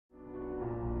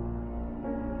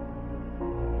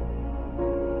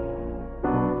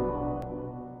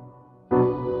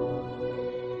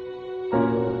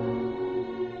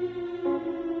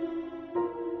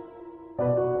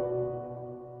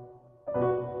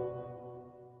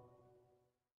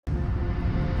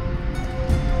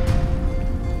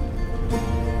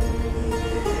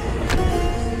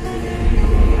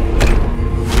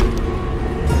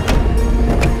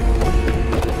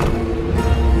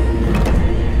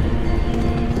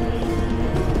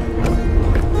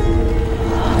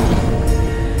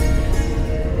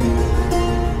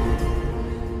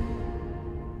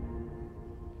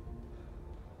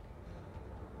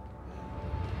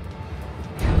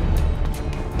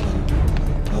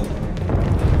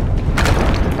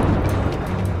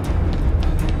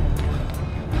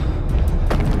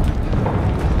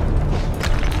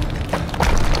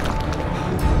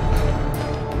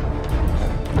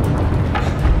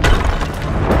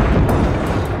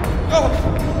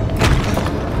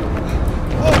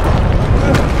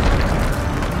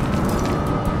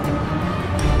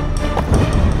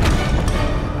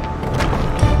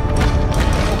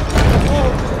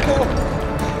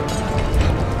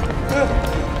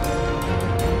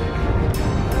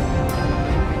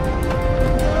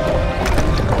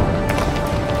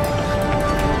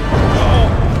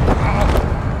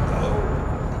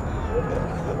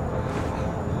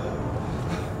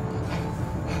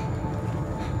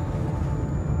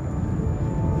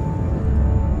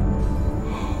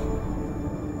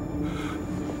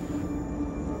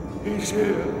He's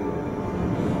here.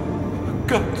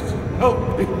 God, help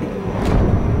me.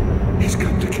 He's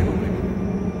come to kill me.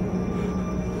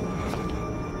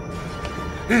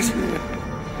 He's here.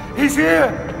 He's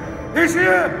here. He's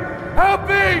here. Help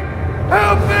me.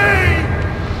 Help me.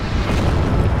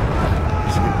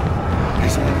 He's here.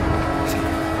 He's here. He's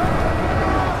here.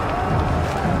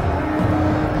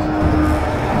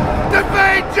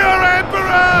 Defeat your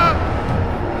emperor!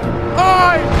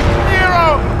 I, Nero,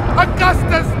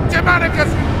 Augustus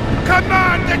Germanicus,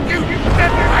 command that you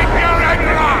defeat your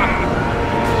emperor!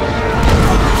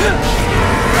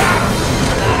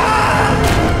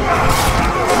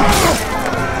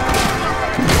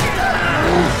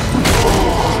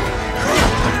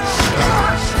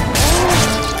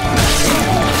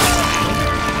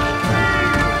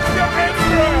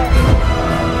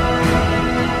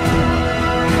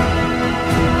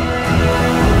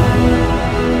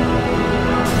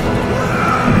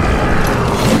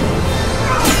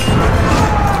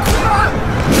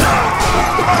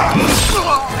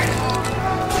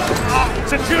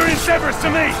 Centurion Severus to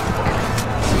me!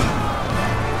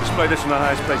 Display this from the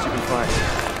highest place you can find.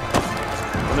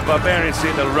 When the barbarians see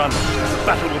it, they'll run. The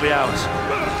battle will be ours.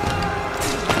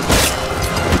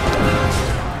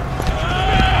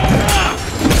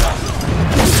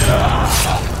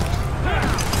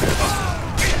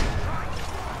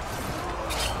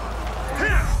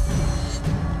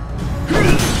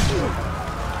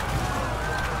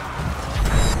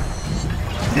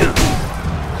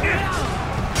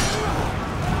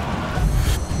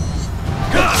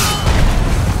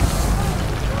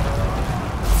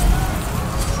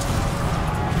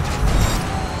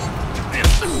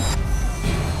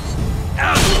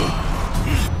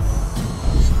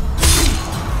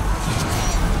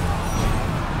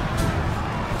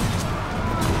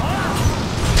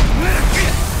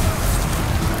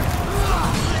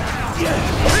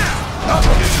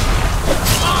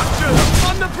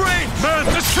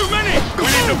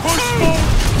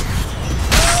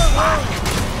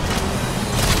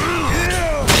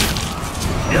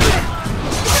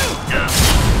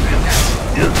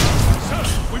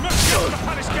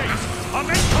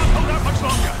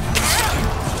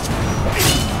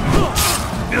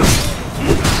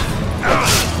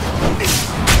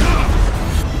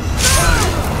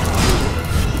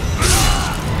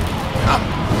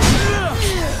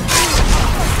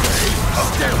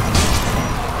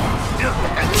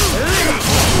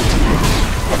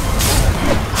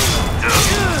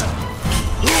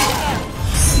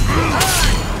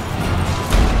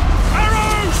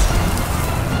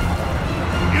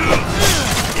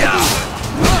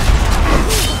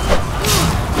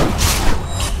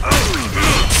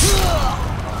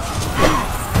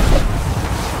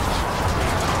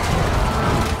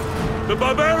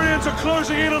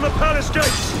 Closing in on the palace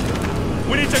gates.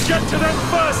 We need to get to them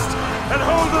first and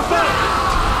hold them back.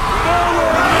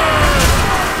 Forward!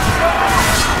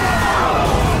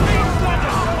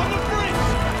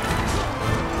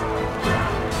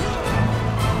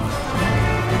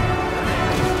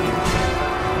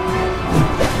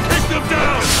 Kick them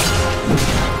down!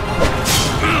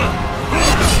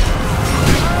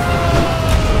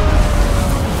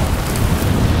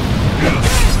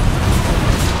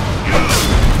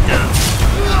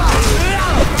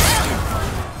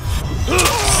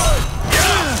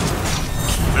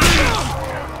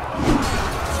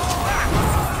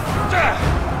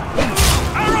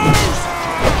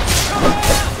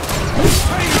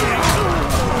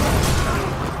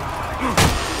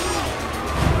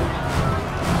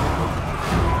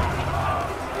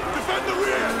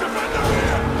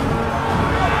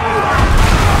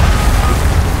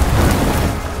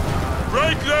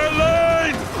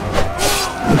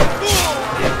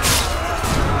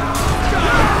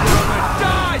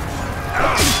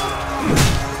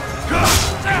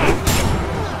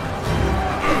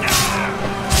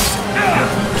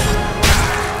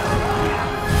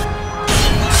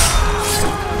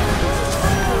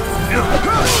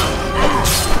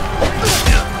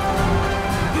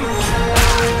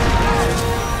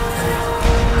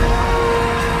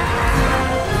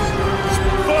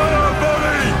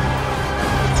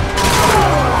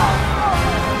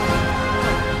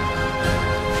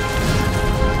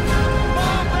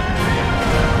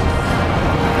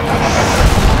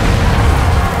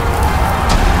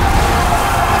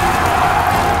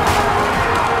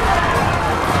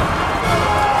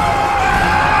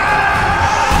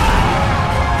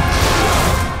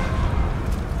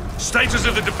 Status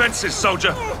of the defenses,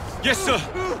 soldier. Yes, sir.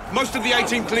 Most of the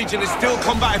 18th Legion is still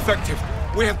combat effective.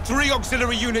 We have 3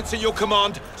 auxiliary units at your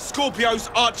command, Scorpios,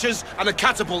 archers, and a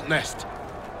catapult nest.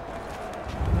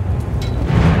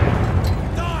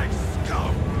 Nice!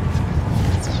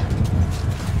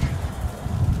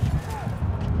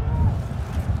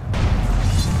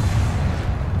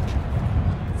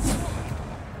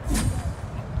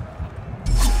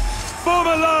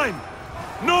 line!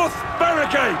 North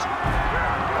barricade!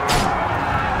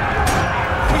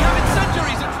 We have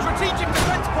incendiaries at strategic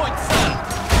defense points, sir!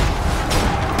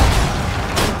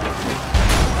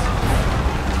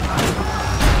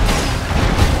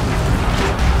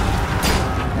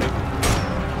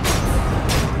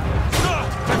 Sir,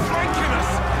 they're flanking us!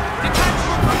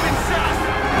 Detachment moving south!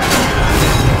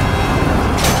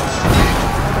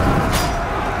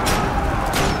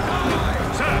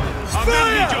 Sir, our men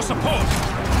need your support!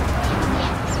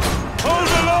 Hold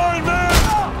the line, men!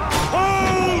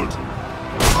 Hold!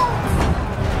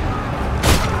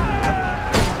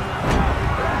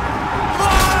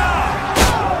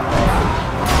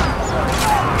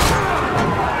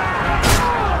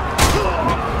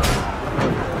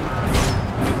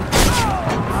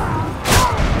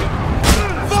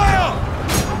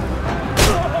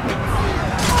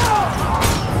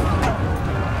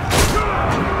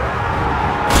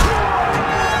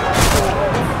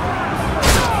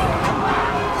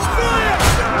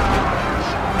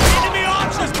 Enemy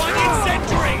archers by the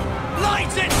incendiary!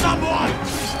 Light it, someone!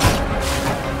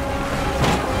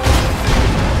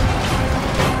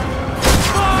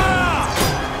 Fire!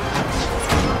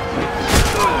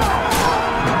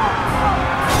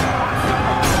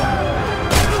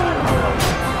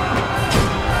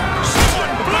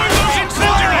 Someone blow those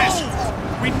incendiaries!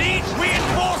 We need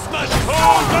reinforcements!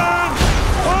 Hold, man!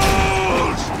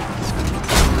 Hold!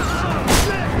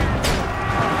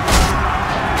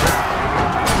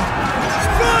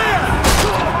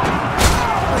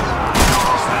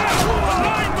 The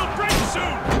line will break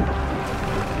soon!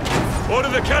 Order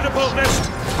the catapult nest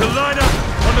to line up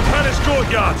on the palace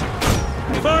courtyard.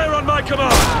 Fire on my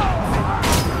command!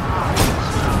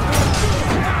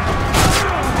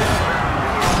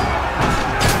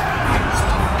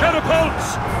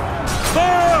 Catapults!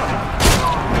 Fire!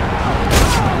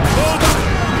 Hold them!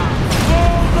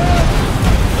 Hold them!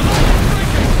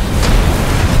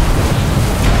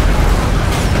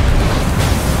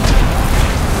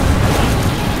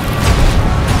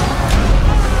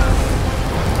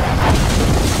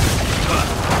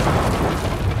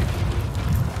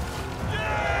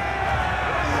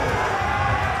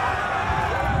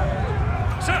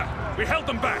 Sir, we held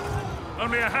them back.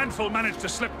 Only a handful managed to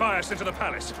slip by us into the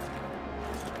palace.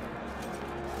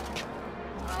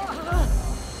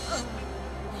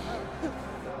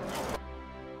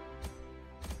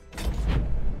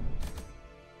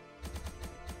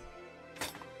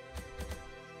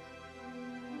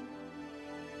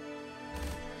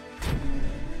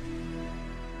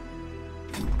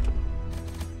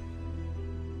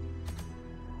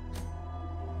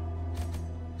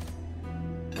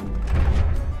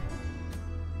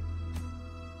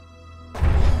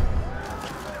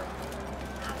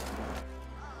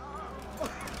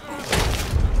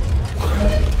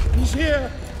 He's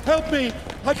here! Help me!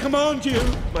 I command you!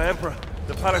 My Emperor,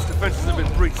 the palace defenses have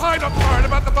been breached. I'm not worried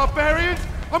about the barbarians!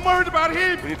 I'm worried about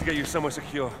him! We need to get you somewhere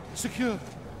secure. Secure.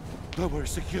 Nowhere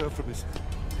secure from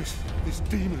this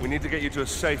demon. We need to get you to a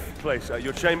safe place.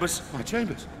 Your chambers? My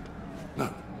chambers?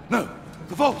 No, no.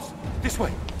 The vaults! This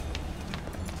way!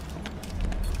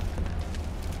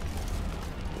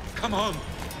 Come on!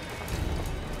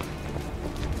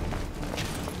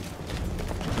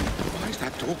 Why is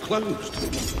that door closed?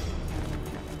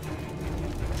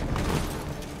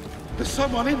 There's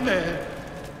someone in there.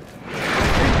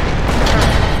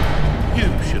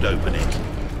 You should open it.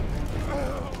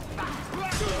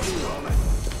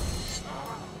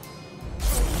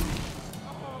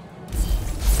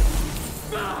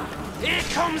 Here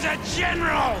comes a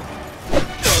general!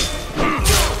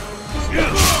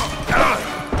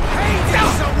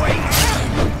 Hades awaits!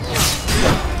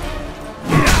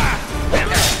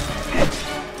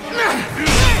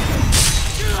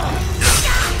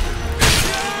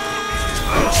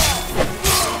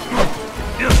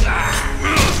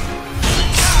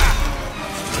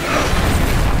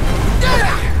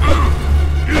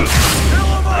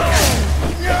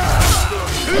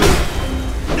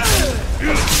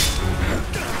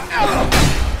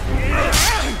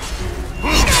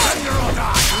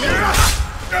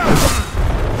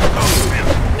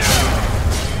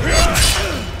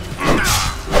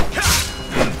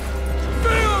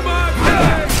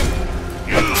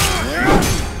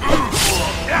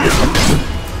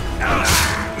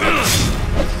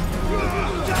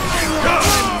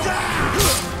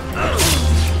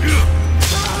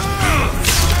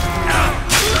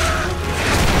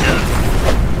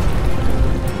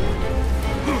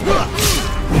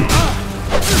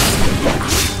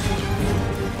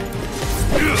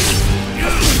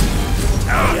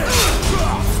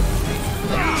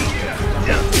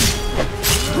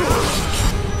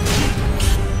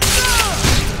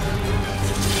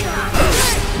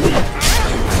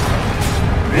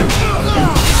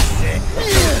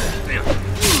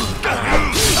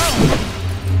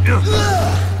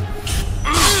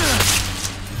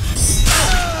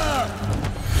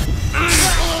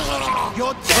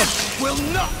 Your death will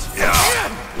not!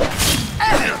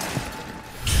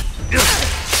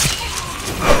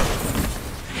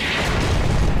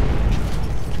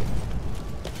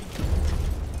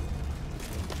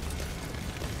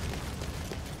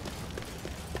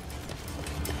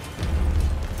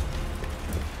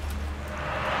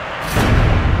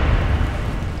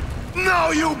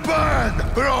 Now you burn,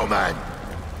 Roman!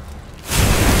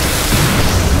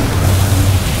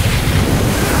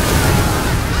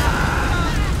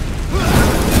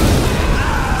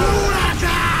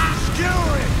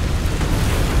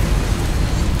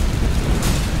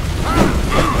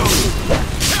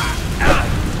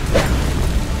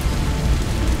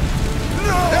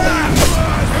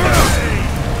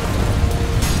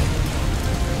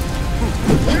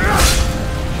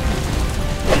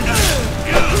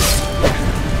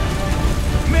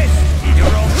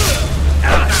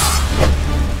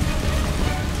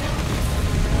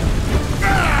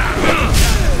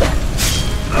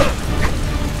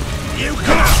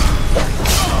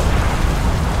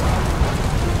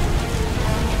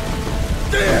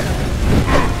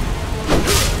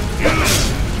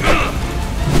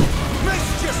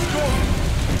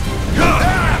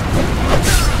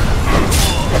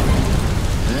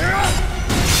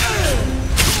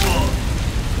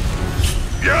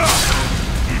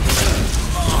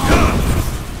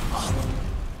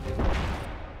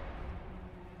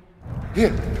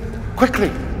 Here,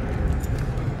 quickly!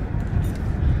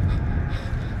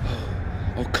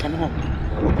 Oh, come on.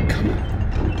 Come on.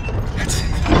 That's it.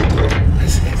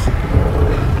 That's it.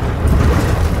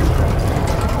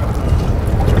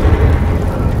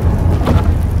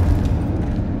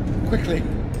 Quickly.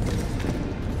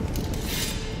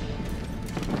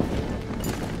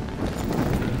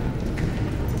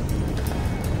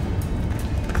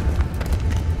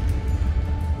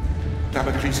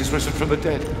 Damocles is risen from the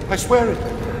dead. I swear it.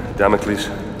 Damocles?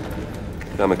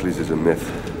 Damocles is a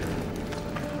myth.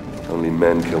 Only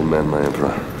men kill men, my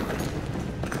Emperor.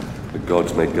 The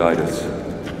gods may guide us.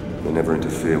 They never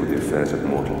interfere with the affairs of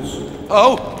mortals.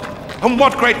 Oh? And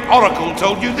what great oracle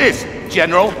told you this,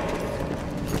 General?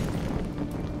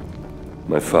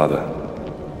 My father.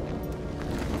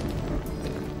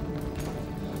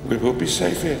 We will be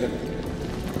safe here, then.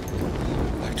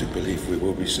 I do believe we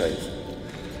will be safe.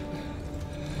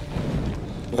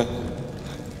 Well,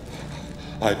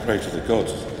 I pray to the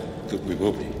gods that we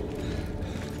will be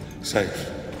safe.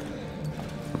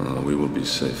 We will be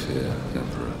safe here,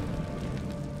 Emperor.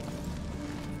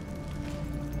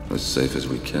 As safe as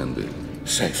we can be.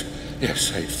 Safe? Yes,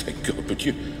 safe, thank God. But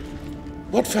you...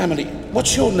 What family?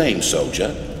 What's your name,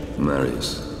 soldier?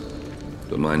 Marius.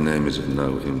 But my name is of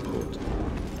no import.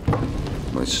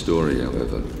 My story,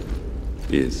 however,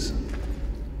 is.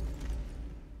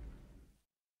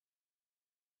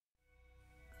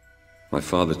 My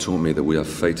father taught me that we are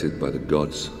fated by the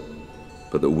gods,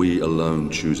 but that we alone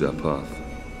choose our path.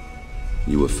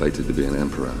 You were fated to be an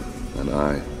emperor, and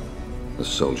I, a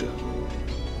soldier.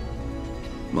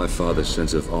 My father's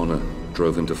sense of honor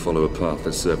drove him to follow a path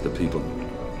that served the people.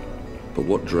 But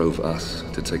what drove us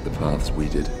to take the paths we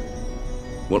did?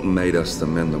 What made us the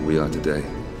men that we are today?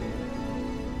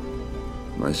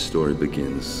 My story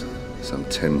begins some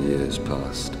 10 years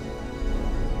past.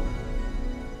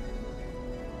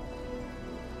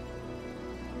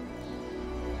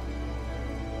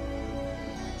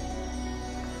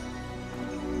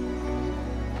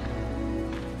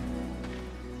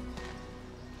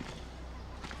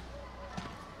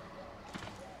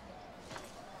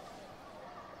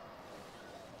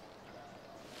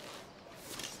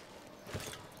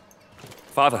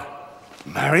 Father.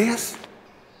 Marius?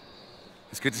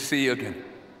 It's good to see you again.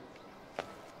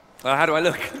 How do I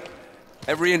look?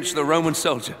 Every inch the Roman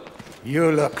soldier.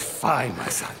 You look fine, my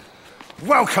son.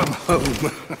 Welcome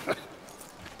home.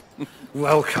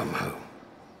 Welcome home.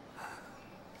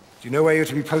 Do you know where you're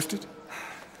to be posted?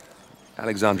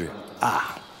 Alexandria.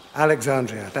 Ah,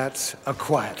 Alexandria. That's a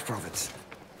quiet province.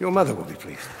 Your mother will be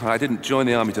pleased. I didn't join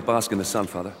the army to bask in the sun,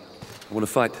 Father. I want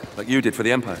to fight, like you did for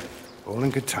the Empire. All in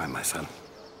good time, my son.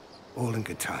 All in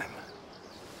good time.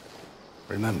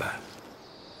 Remember,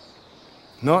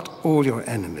 not all your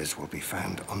enemies will be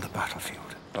found on the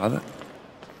battlefield. Father?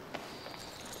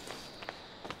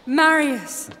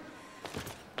 Marius!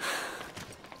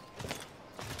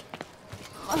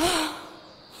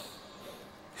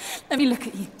 Let me look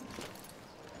at you.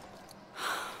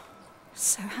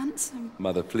 So handsome.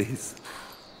 Mother, please.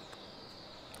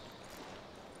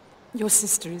 Your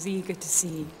sister is eager to see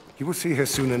you. You will see her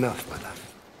soon enough, my love.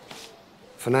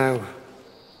 For now,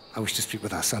 I wish to speak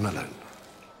with our son alone.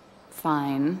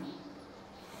 Fine.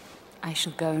 I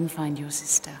shall go and find your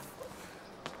sister.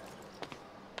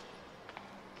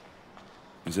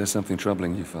 Is there something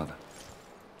troubling you, Father?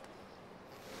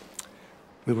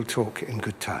 We will talk in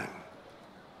good time.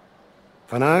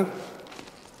 For now,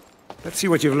 let's see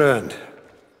what you've learned.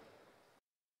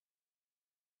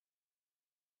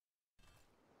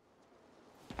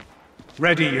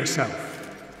 Ready yourself.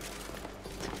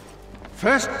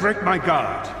 First, break my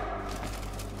guard.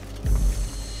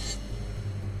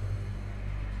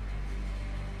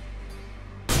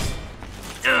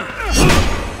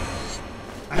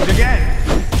 And again.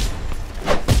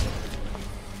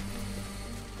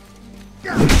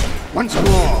 Once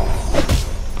more.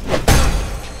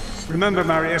 Remember,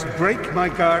 Marius, break my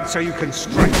guard so you can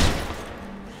strike.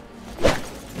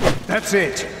 That's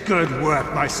it. Good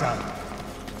work, my son.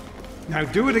 Now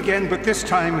do it again, but this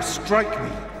time strike me.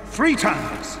 3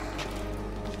 times.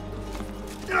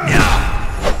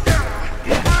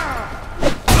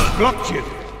 Blocked you.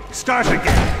 Start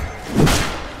again.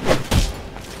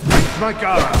 Break my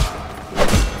guard.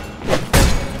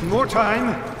 More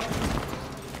time.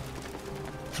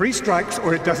 3 strikes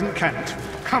or it doesn't count.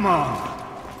 Come on.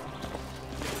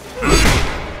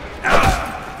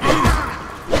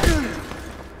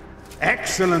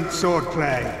 Excellent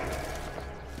swordplay.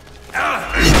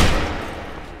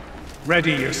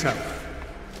 Ready yourself.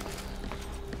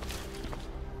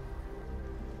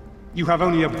 You have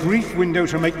only a brief window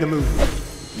to make the move.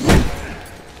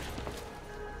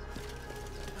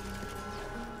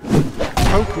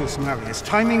 Focus, Marius.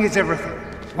 Timing is everything.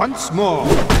 Once more.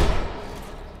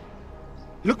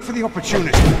 Look for the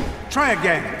opportunity. Try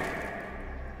again.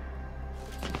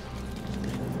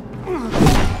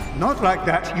 Not like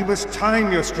that. You must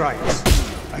time your strikes.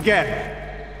 Again.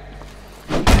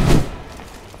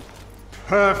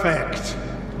 Perfect.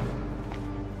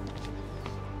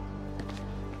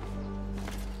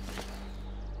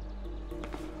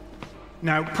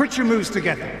 Now put your moves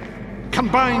together.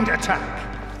 Combined attack.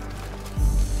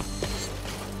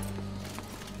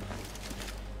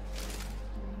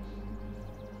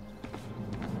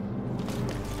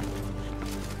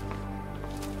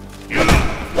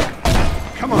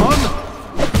 Come on.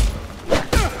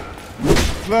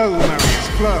 Flow, Marius,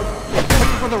 flow.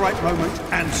 Wait for the right moment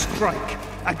and strike.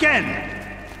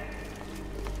 Again!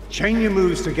 Chain your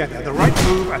moves together. The right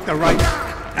move at the right...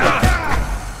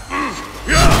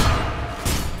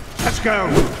 Let's go!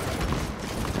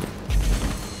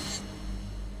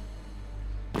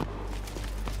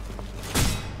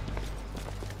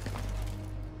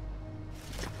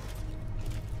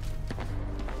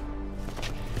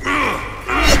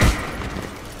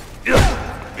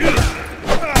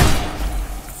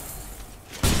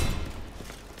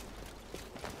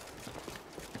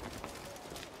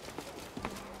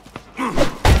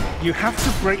 You have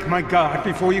to break my guard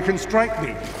before you can strike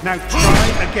me. Now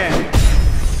try again.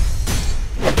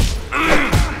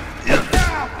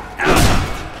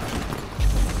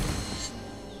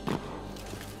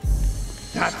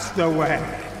 That's the way.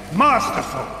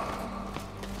 Masterful.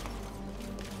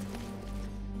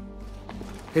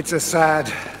 It's a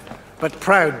sad but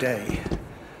proud day.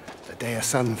 The day a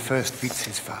son first beats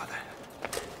his father.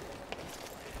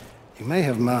 You may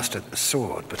have mastered the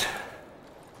sword, but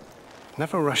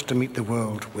never rush to meet the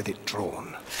world with it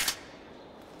drawn.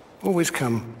 Always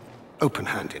come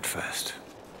open-handed first.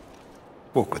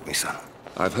 Walk with me, son.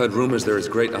 I've heard rumors there is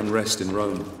great unrest in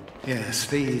Rome. Yes,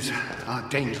 these are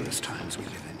dangerous times we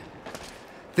live in.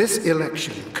 This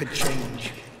election could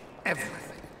change everything.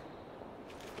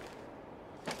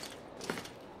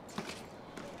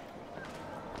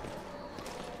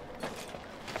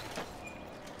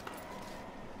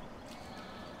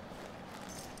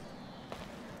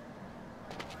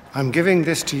 I'm giving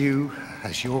this to you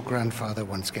as your grandfather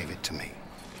once gave it to me.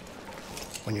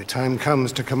 When your time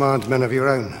comes to command men of your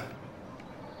own,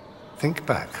 think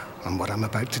back on what I'm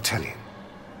about to tell you.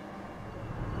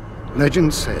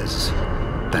 Legend says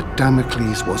that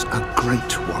Damocles was a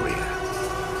great warrior.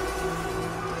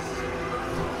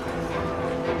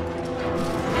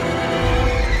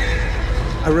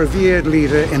 A revered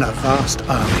leader in a vast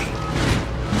army.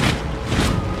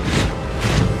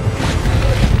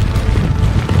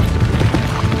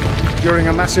 During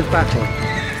a massive battle,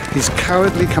 his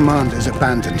cowardly commanders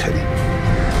abandoned him.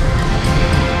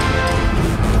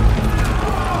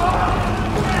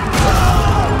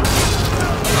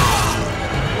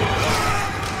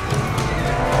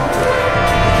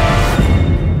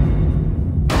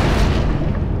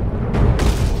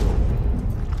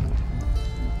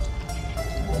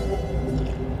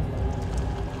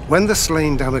 When the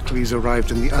slain Damocles arrived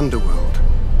in the underworld,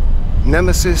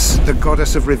 Nemesis, the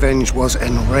goddess of revenge, was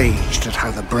enraged at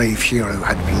how the brave hero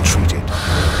had been treated.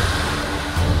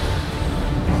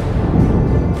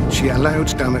 She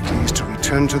allowed Damocles to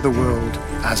return to the world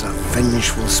as a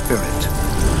vengeful spirit,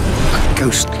 a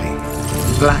ghostly,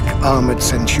 black-armored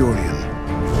centurion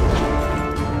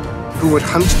who would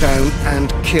hunt down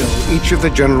and kill each of the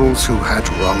generals who had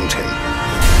wronged him.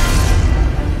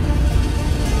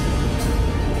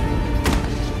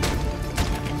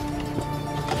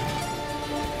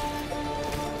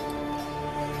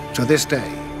 To this day,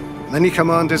 many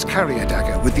commanders carry a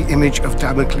dagger with the image of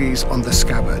Damocles on the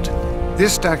scabbard.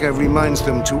 This dagger reminds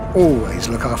them to always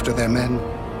look after their men,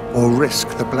 or risk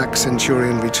the Black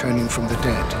Centurion returning from the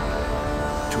dead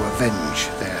to avenge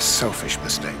their selfish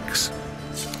mistakes.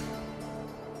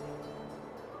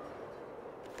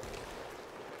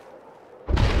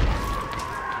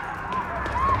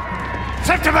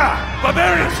 Septima!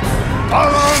 Barbarians!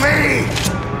 Follow me!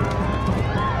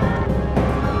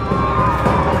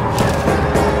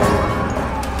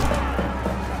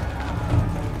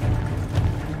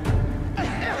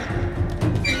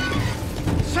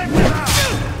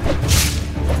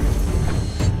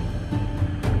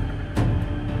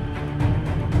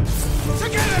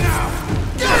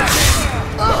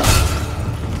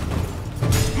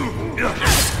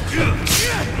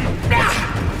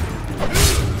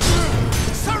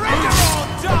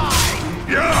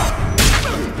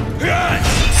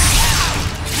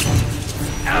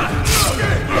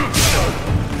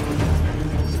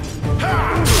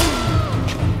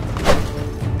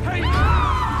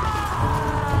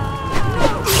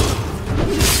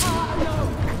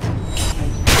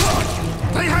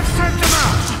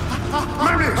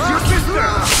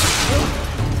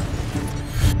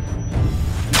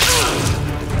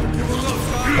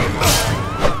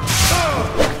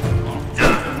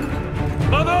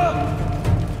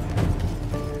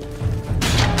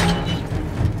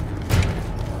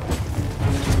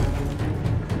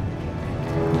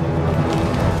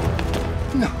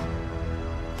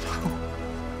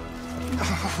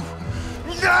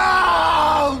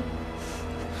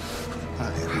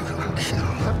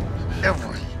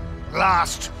 Every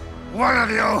last one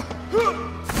of you!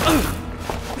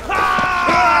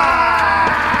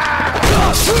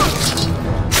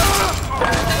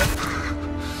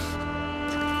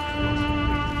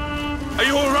 Are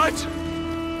you all right?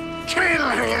 Kill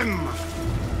him!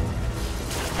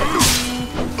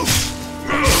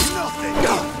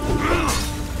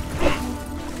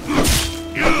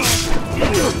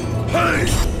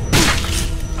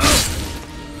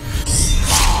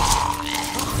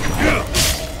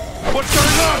 What's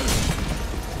going on?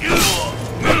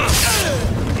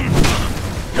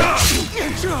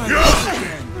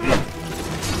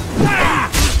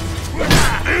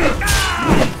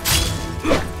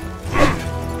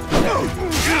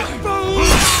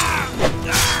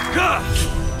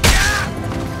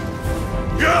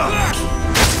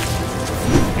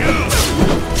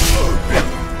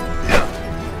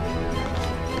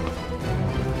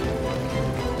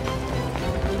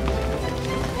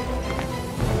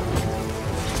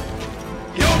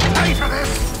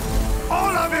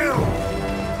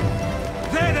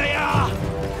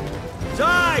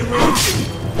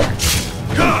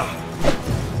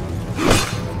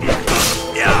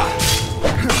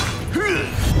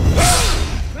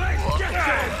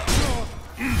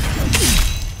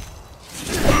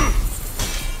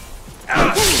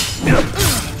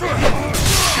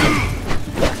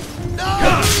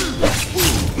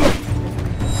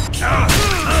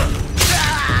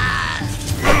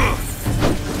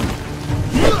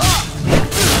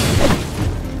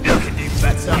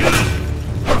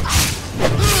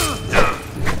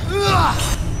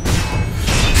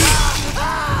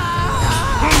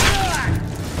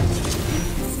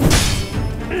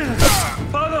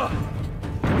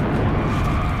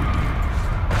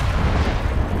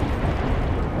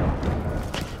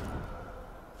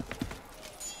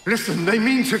 Listen, they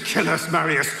mean to kill us,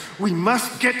 Marius. We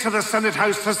must get to the Senate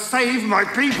House to save my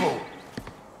people.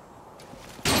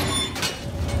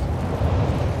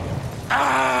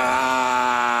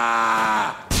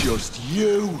 Just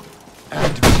you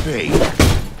and me.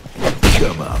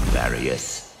 Come on,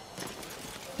 Marius.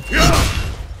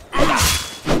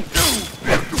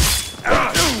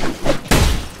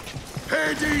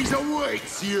 Hades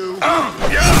awaits you!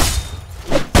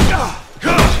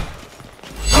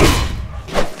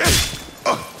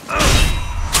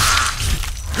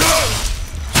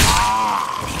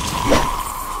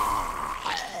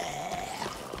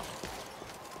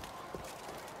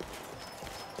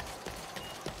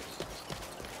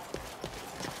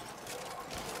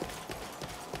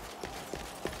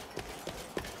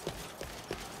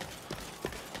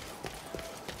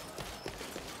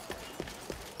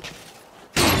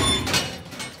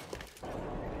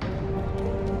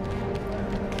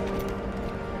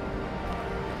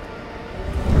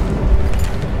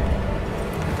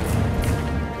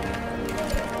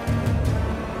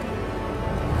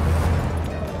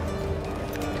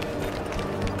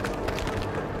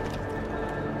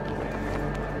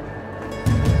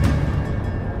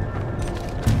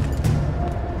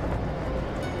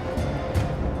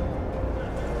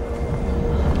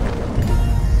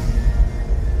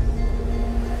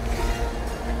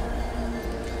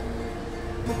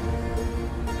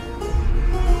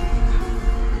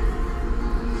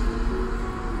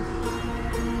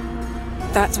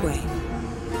 That way.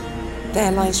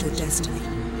 There lies your destiny.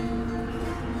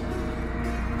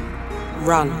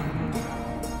 Run.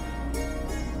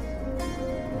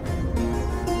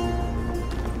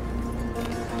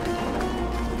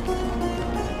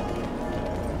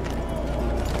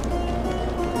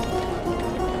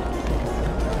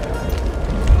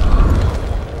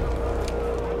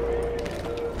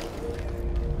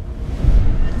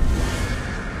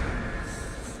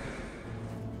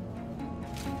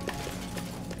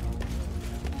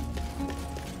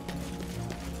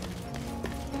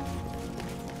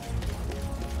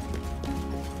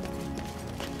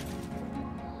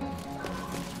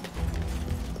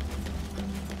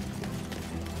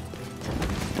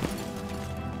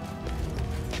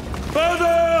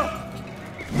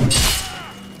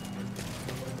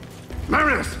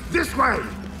 Marius, this way!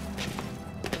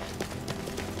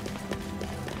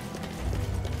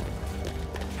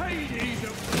 I can take you.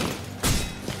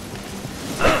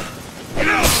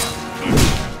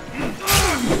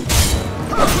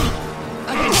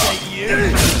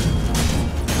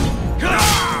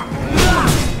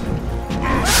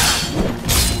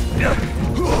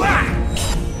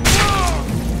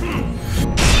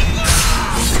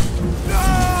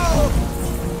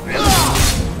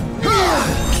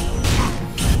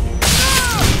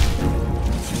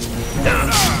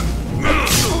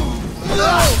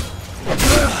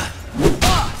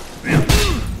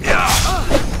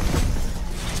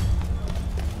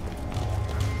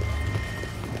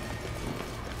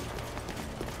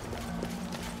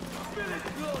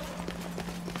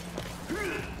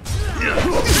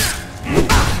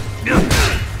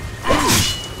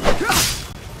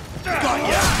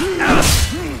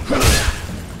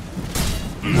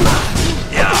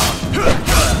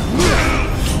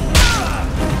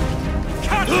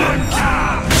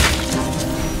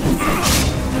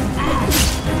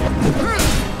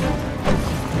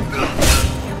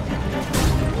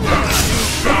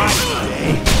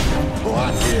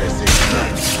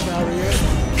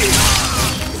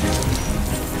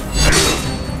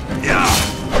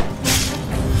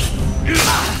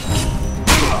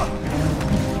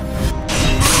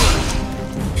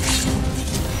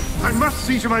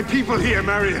 See to my people here,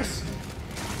 Marius.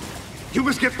 You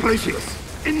must get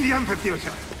Placius in the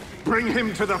amphitheater. Bring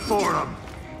him to the forum.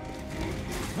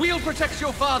 We'll protect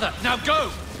your father. Now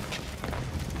go!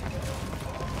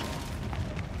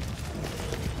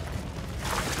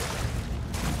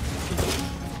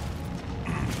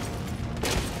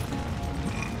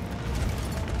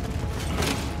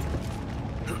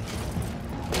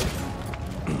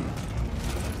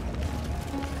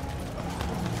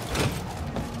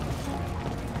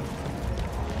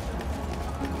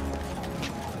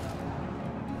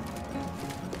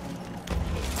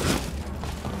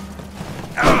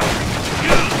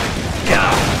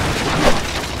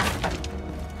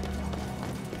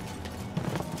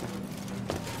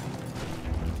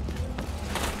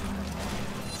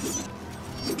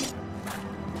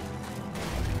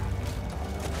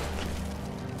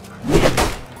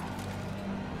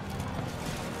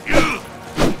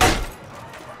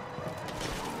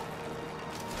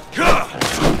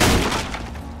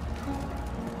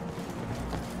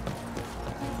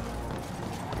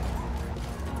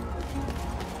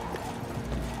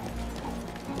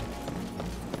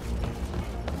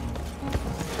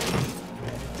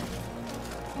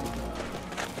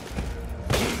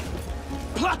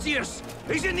 Placius!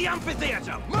 He's in the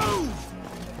amphitheater! Move!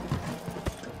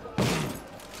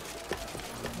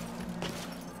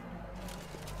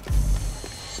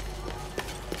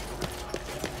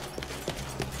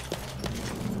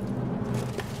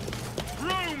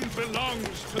 Rome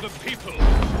belongs to the people.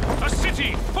 A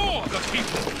city for the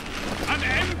people. An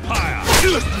empire.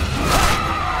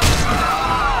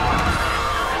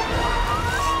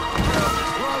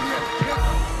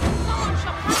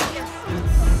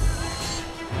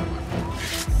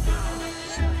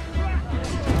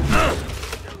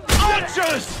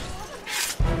 Archers!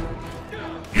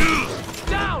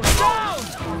 Down! Down!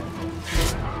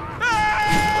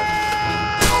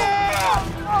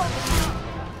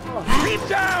 Keep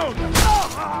down!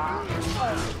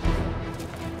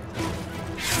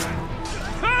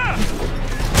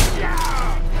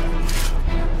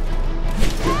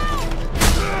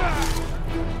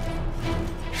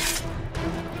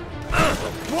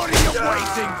 What are you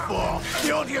waiting for?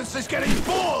 The audience is getting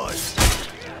bored!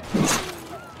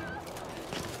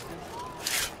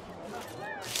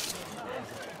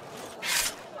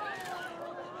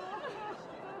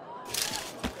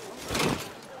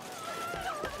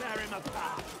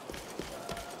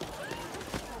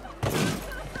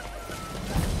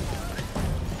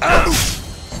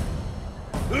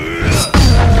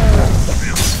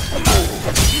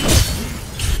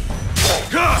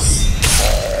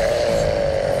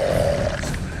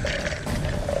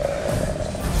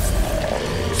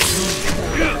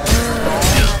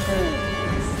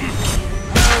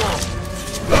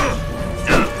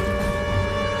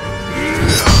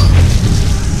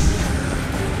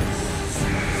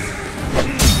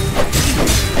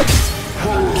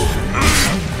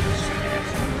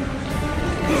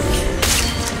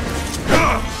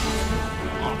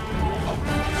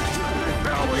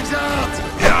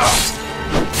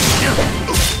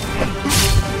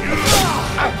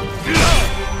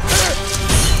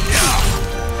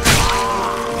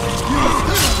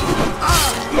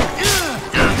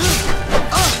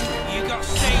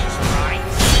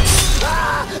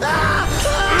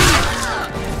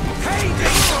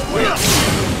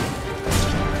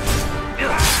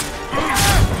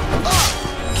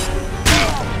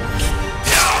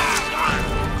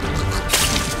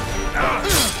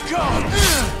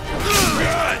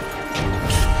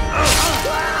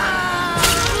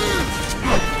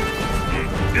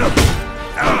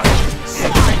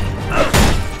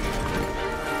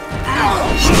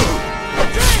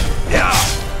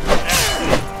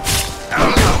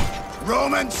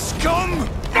 Roman scum!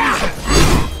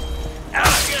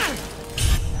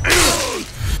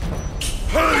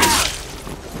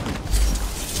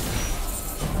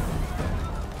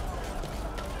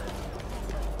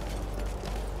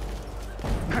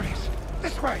 Marius,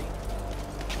 this way!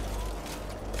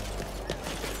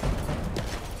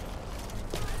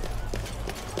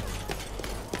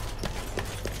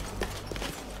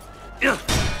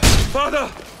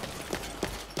 Father!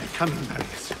 They're coming,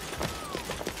 Marius.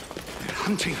 They're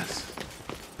hunting us.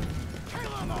 Kill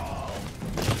them all!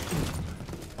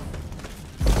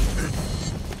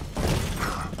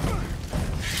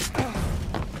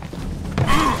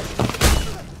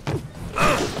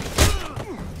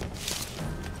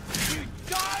 You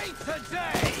die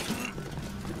today!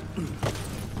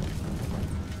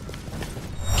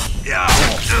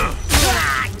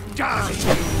 Die,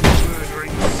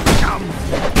 murdering scum!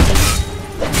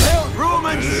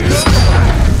 Roman scum!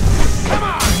 Come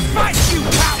on, fight, you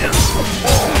coward!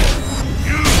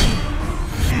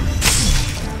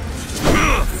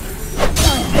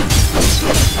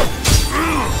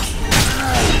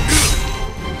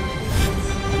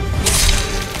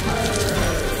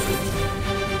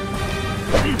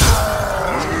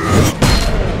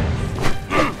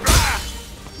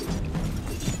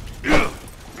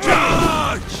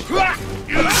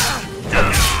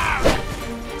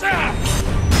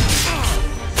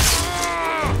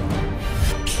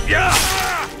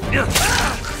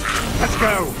 Let's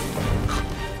go!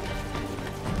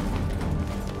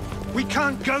 We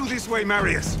can't go this way,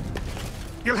 Marius.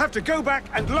 You'll have to go back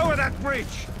and lower that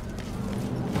bridge.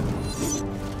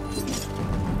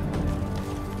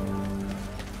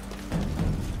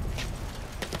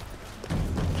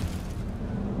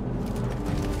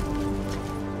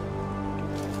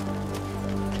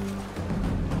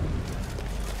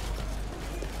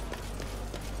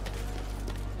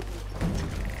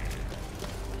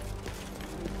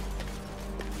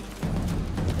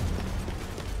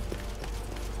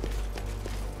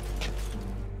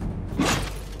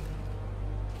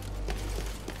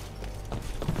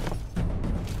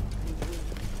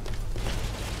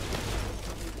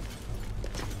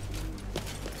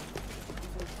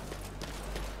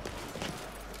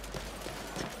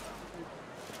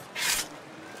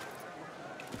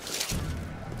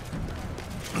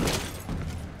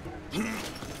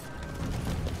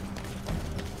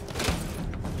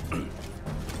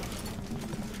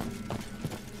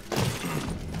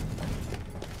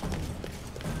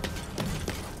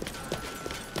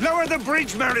 Lower the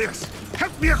bridge, Marius!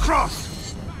 Help me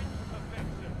across!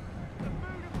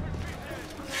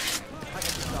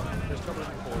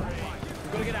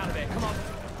 We've got to get out of here, come on.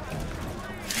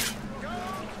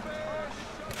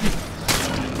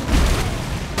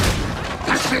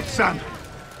 That's it, son!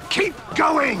 Keep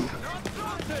going!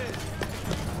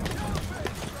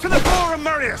 To the forum,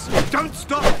 Marius! Don't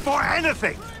stop for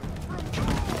anything!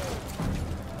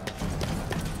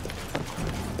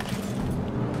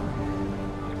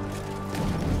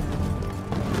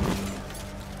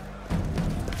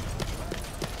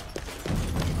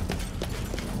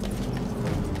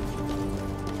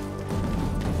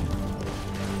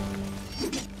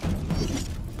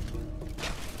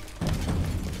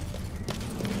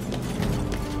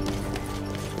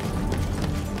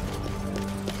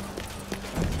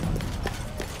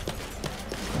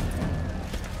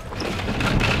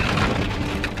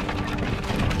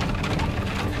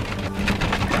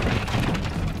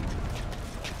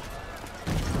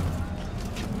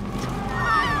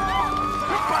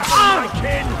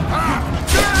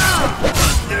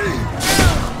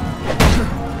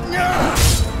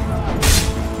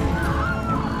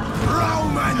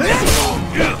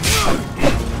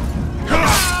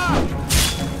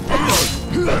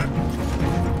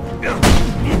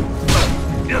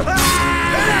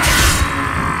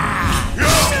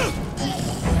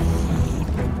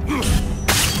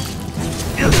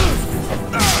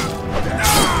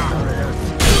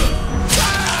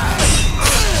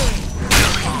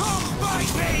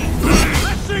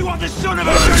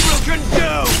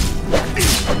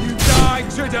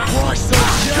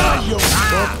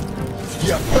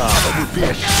 Your father would be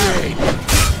ashamed.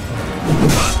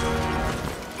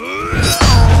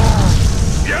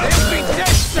 He'll be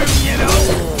dead soon, you know!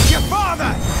 Your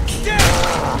father! Dead!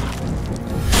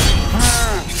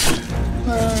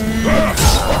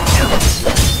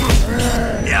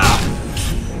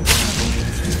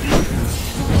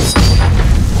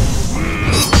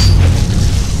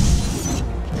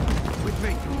 With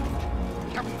me.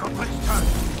 Haven't got much time.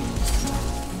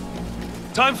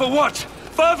 Time for what?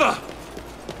 Further!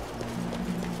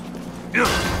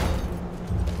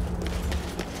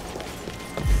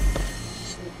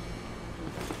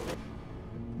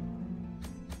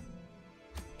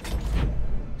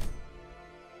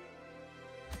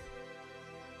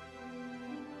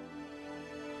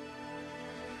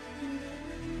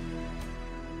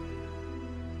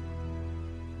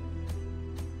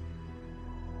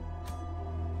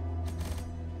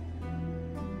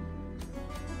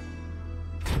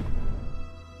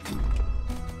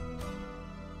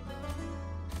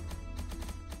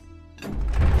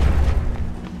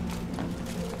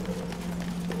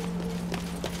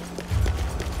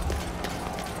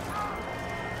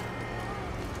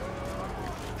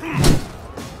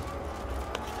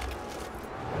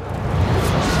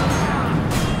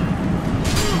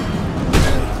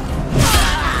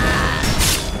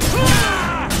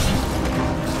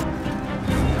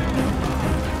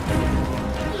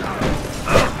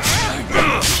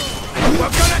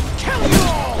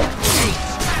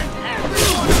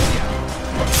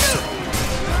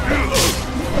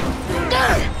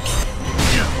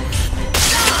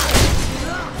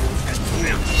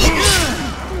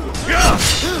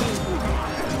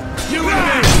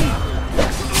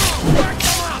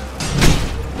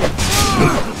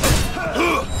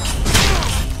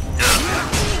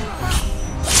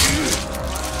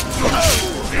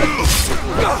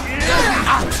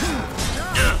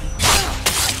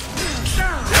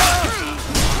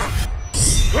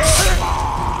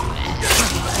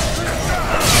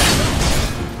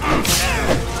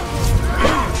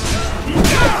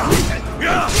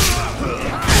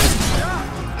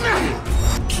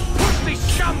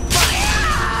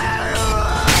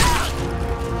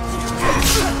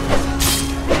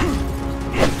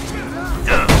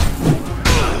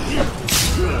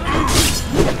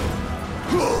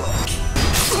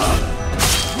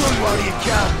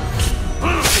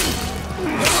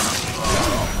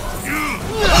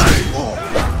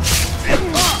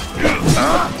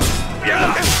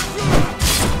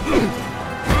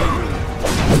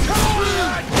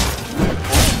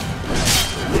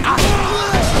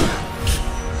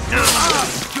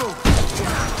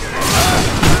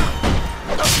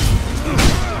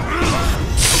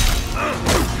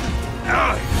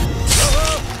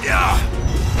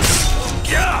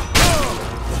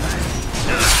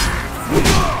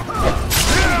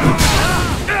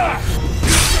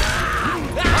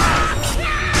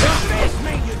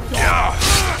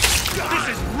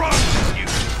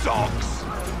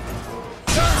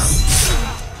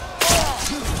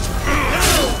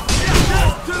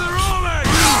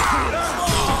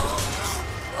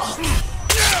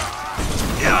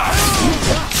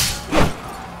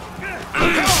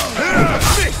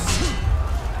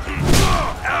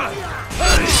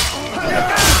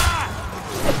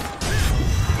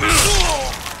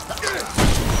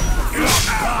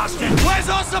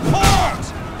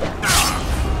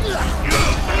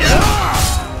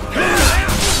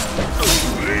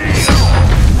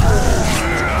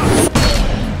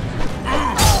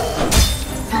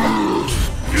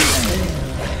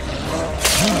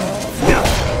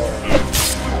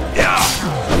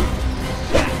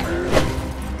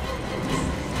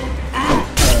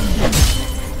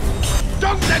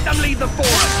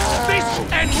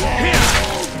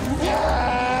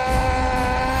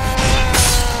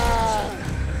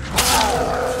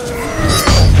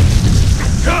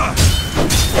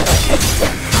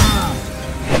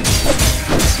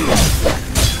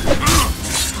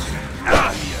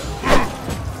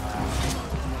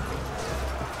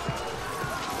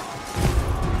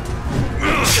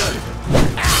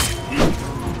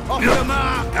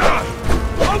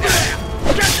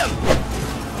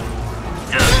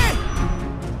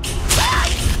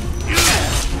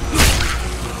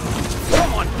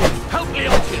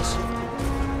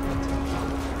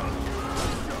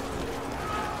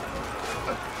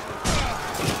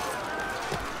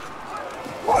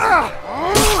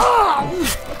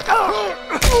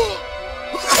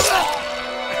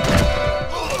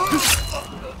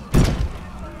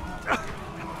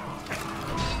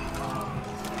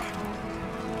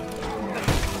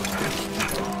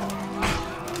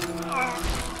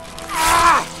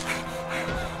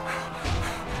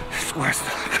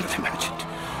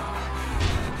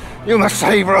 You must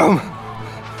save Rome.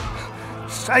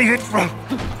 Save it from...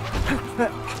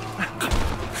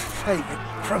 Save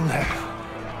it from there.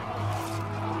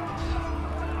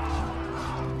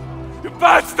 You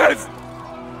bastards!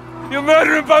 You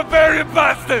murdering barbarian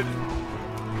bastards!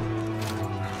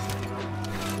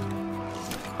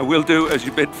 I will do as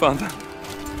you bid, Father.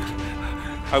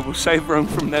 I will save Rome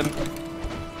from them.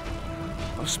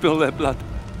 I'll spill their blood.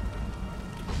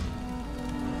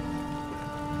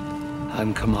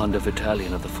 I'm Commander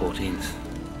Battalion of the 14th.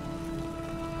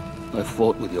 I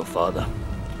fought with your father.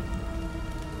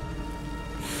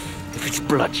 If it's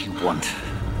blood you want,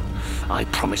 I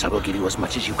promise I will give you as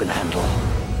much as you can handle.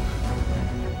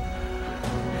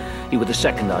 You were the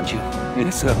second, aren't you?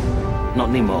 Yes, sir. Not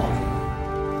anymore.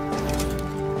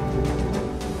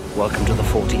 Welcome to the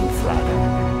 14th,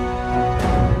 lad.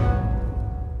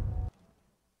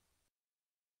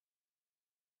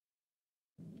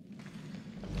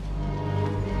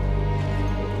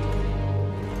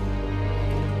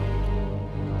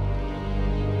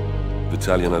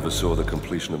 Battalion oversaw the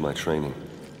completion of my training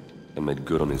and made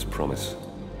good on his promise.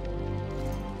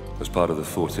 As part of the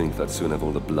 14th, I'd soon have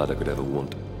all the blood I could ever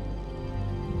want.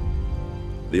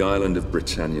 The island of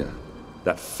Britannia,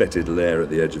 that fetid lair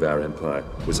at the edge of our empire,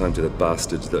 was home to the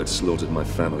bastards that had slaughtered my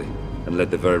family and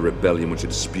led the very rebellion which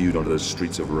had spewed onto the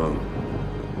streets of Rome.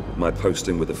 My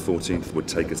posting with the 14th would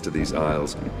take us to these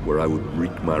isles, where I would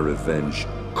wreak my revenge,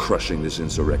 crushing this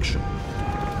insurrection.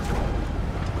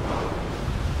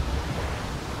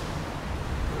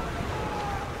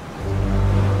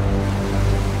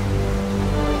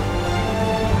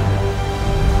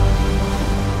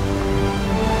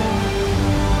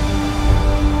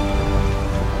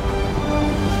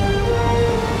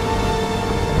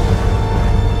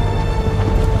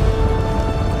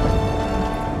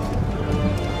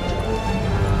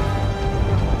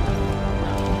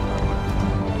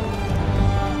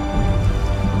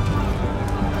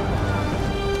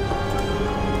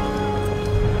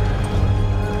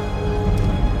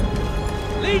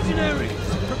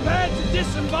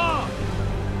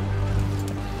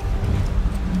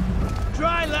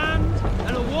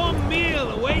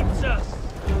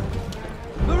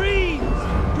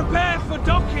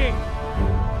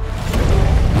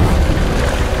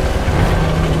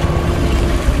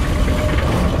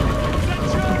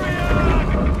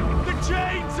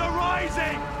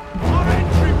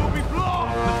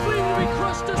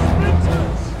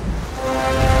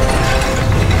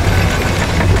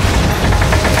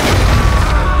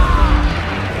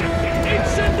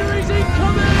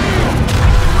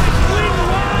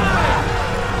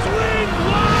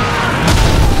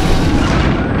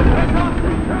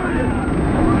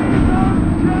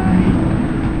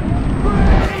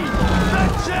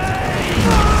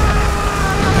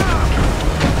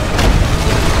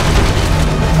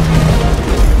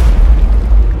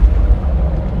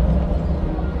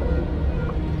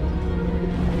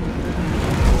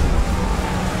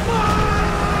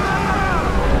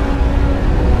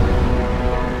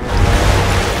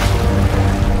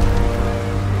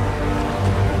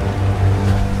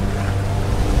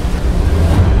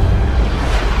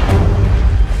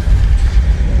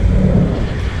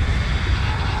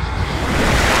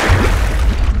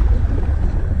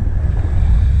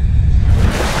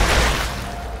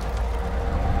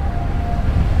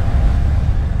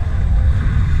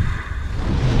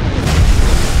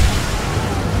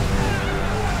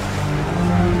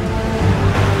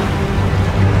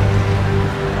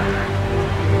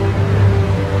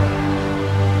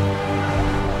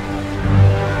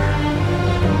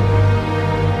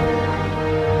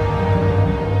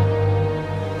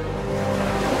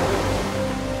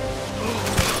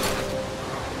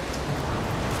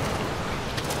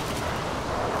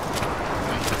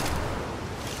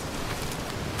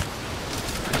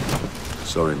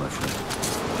 Sorry, my friend.